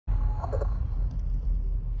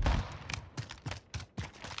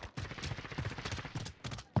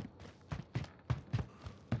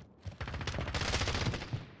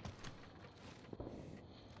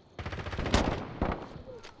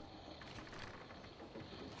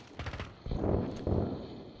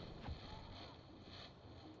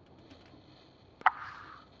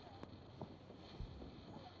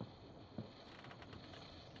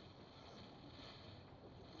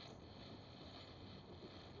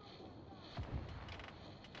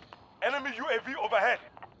Enemy UAV overhead.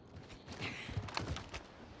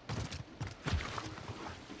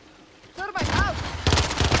 Thermite out!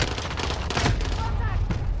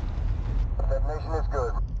 Detonation is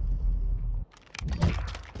good.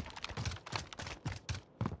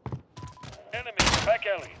 Enemy, back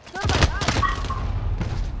alley. Thermite out!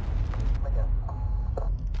 Again.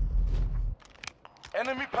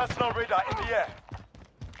 Enemy personal radar in the air.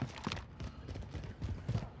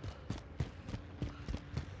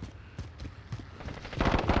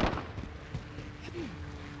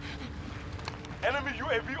 Enemy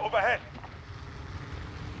UAV overhead.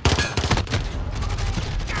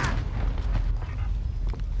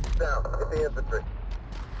 Down. Hit the infantry.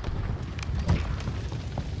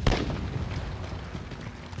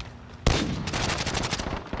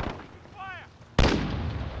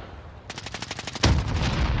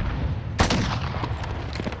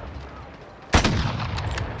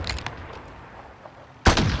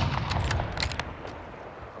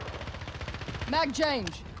 Mag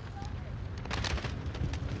change.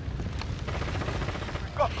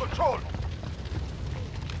 Got control.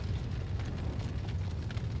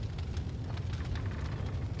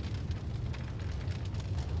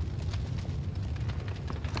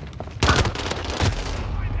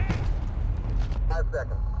 Five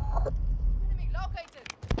seconds. Enemy located.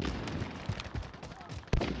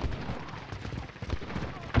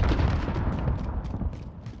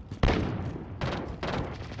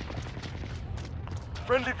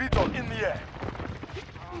 Friendly VTOL in the air.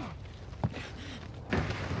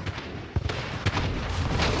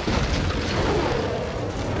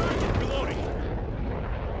 Reloading.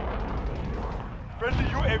 Friendly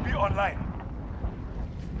UAV online.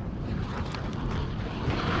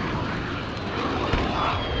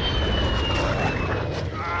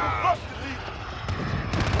 We've lost the lead.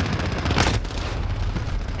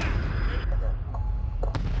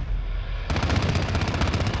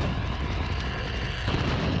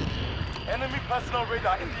 Enemy personal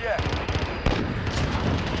radar in the air.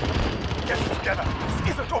 Get it together.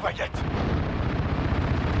 This isn't over yet.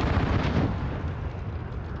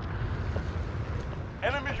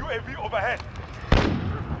 Enemy UAV overhead.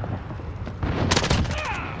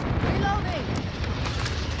 Reloading.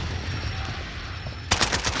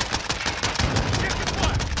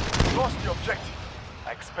 Lost the objective.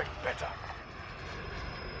 I expect better.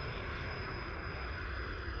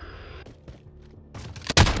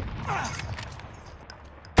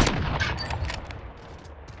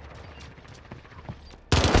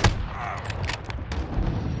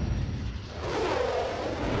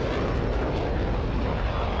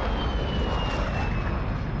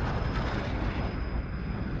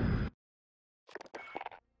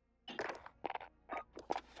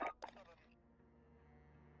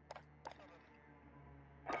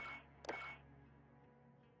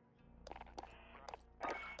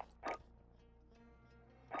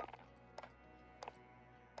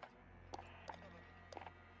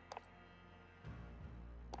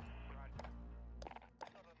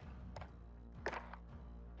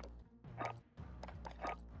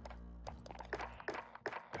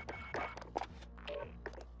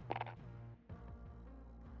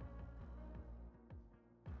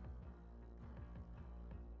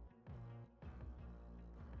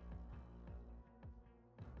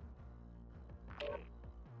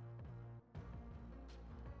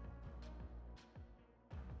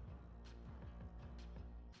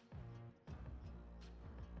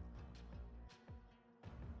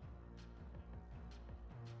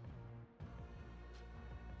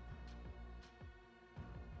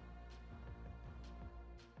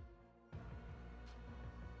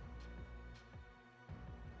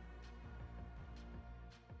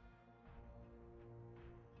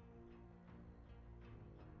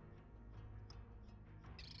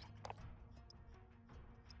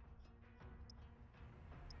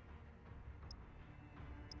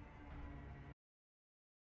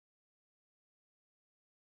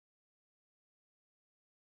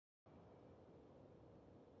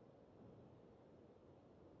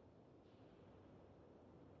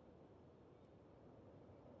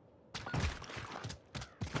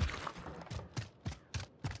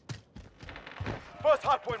 First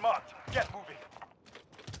hardpoint marked. Get moving.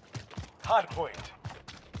 Hardpoint.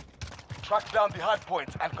 Track down the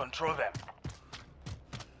hardpoints and control them.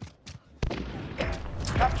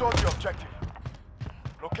 Capture the objective.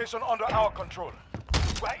 Location under our control.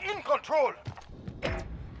 We're in control!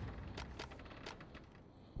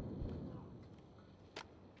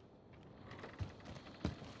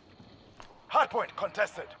 Hardpoint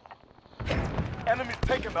contested. Enemies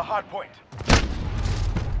taking the hardpoint.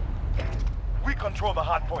 We control the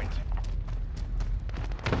hardpoint.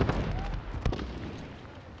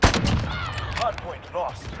 Hardpoint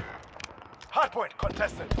lost. Hardpoint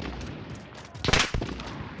contested.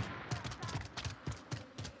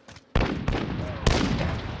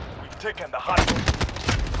 We've taken the hardpoint.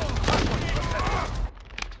 Hardpoint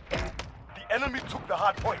contested. The enemy took the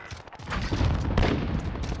hardpoint.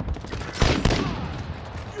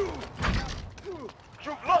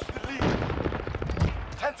 You've lost the lead.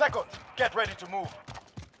 10 seconds. Get ready to move.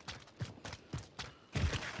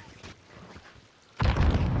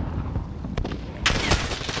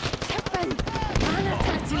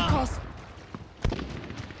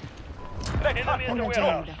 Next Enemy in the hardpoint.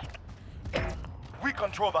 warehouse. We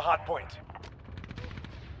control the hardpoint.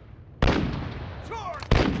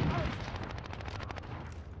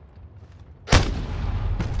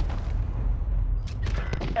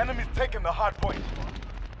 Enemies taking the hardpoint.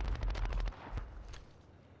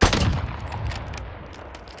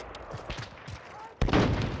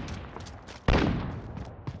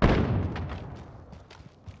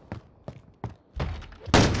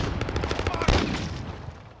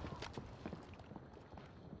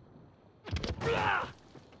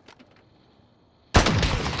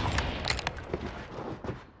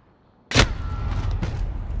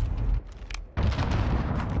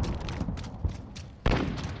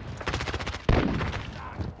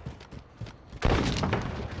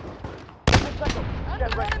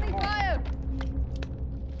 Get ready to Enemy move. fire!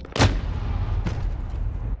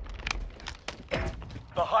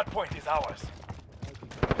 The hardpoint is ours.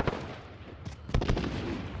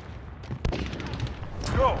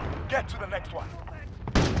 Go! Get to the next one.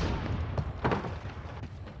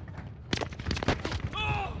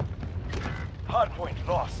 Hardpoint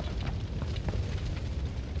lost.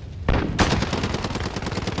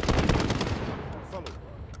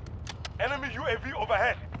 Enemy UAV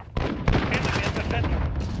overhead. Enemy in the center.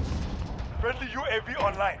 Friendly UAV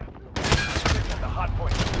online. Taking the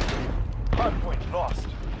hardpoint. Hardpoint lost.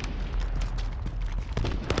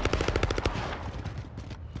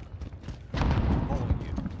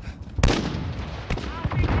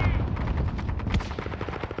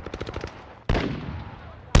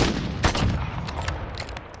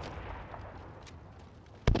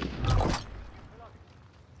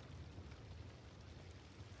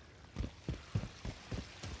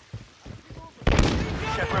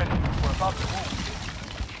 Get ready. We're about to move.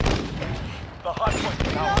 The hardpoint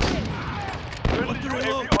is ours. Friendly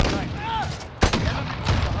UAV online. Enemy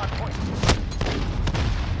took the hardpoint.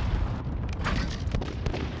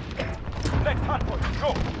 Next hardpoint, go.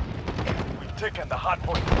 We've taken the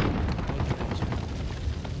hardpoint.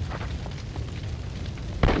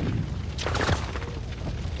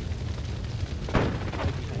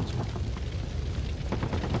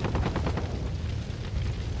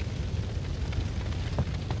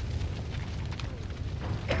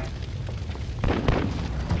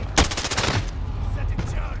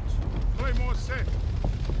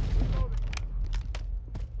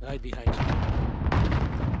 Right behind you.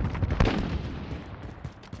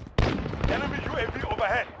 Enemy UAV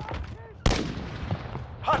overhead.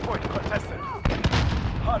 Hardpoint contested.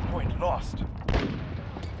 Hardpoint lost.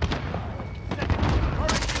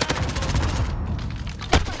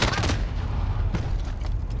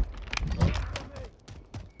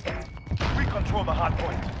 We control the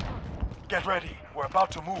hardpoint. Get ready. We're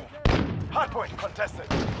about to move. Hardpoint contested.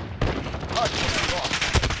 Hardpoint lost.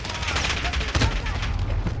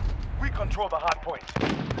 We control the hardpoint.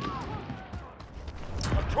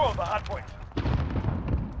 Control the hardpoint.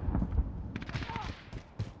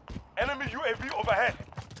 Enemy UAV overhead.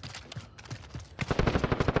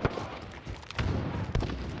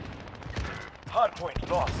 Hardpoint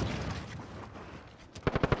lost.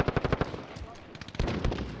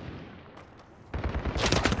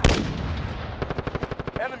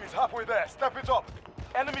 Enemies halfway there. Step it up.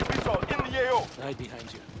 Enemy missile in the AO. Right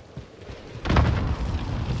behind you.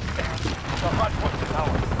 The hardpoint is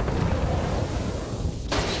ours.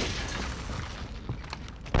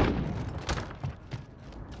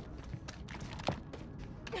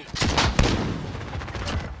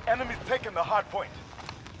 Enemies taking the hardpoint.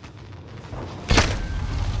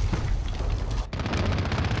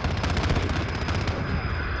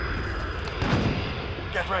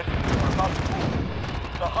 Get ready. We're about to move.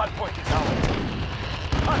 The hardpoint is ours.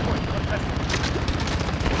 Hardpoint contested.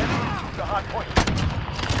 Enemy took the hardpoint.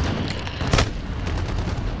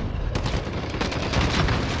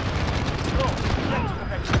 Go. Get to the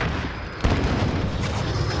next one.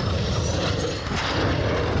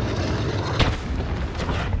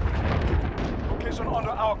 Location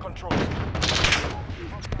under our control.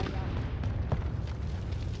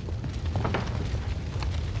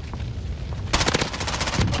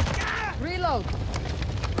 Reload!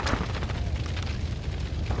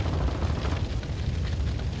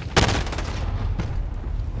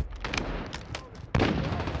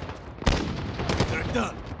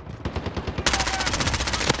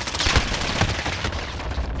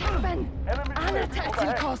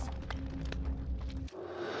 Getting close.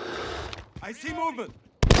 I see movement.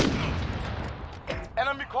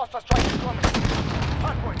 Enemy cluster strike incoming.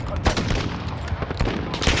 Hardpoint contested.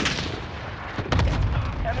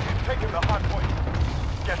 Enemy's taking the hardpoint.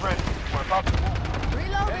 Get ready. We're about to move.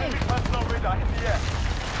 Reloading. Enemy personal radar in the air.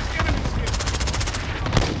 Enemy skip.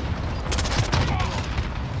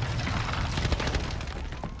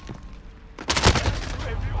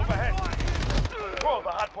 UAV overhead. Control the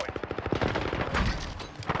hardpoint.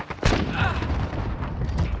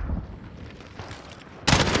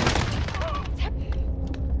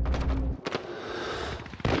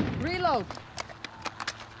 Reload.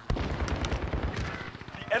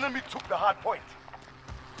 The enemy took the hardpoint.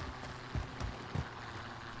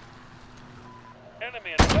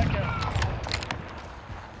 Enemy in the back end.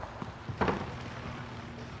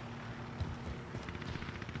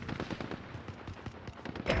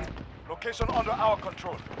 Location under our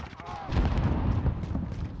control.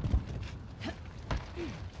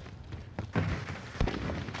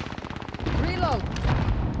 Reload.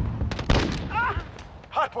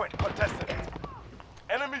 Hardpoint contested.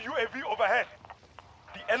 Enemy UAV overhead.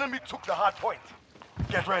 The enemy took the hardpoint.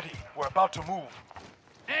 Get ready. We're about to move.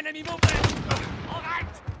 Enemy movement. All right.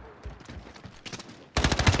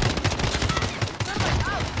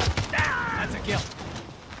 That's a kill.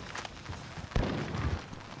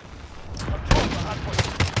 Control the hardpoint.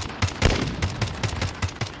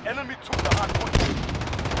 The enemy took the hardpoint.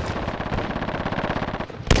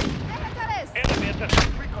 Enemy at the...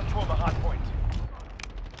 We control the hardpoint.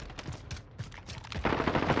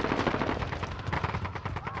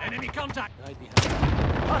 Enemy contact. Right behind.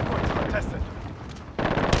 Hardpoint contested.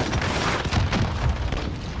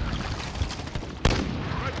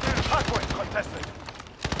 Hardpoint contested.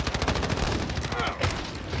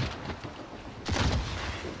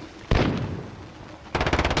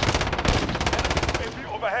 Enemy UAV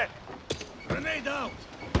overhead. Grenade out.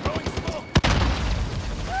 Throwing smoke.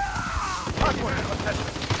 Hardpoint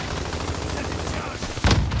contested.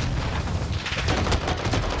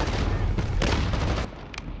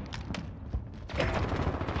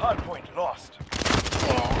 Hardpoint lost.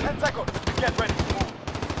 10 seconds. Get ready to move.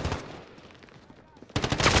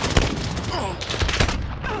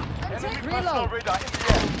 Enemy personal radar in the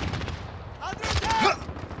air.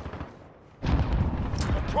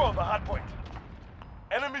 Control the hardpoint.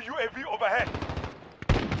 Enemy UAV overhead.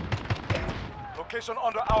 Location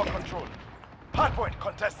under our control. Hardpoint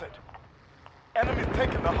contested. Enemies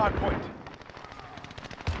taking the hardpoint.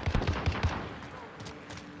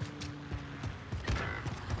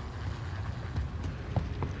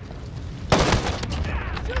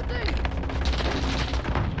 Shooting.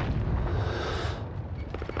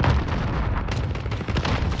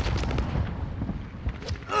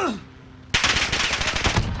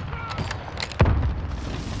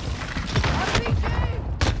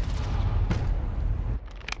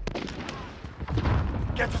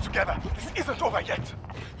 Get it together. This isn't over yet.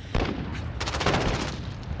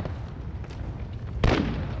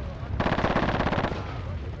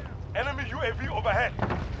 Enemy UAV overhead. 10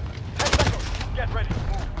 seconds. Get ready to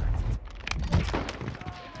move.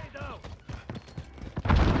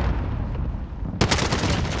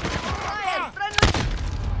 Fire. Friendly.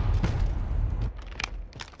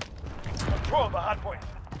 Control the hardpoint.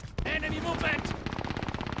 Enemy movement.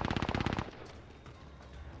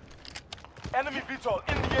 Enemy VTOL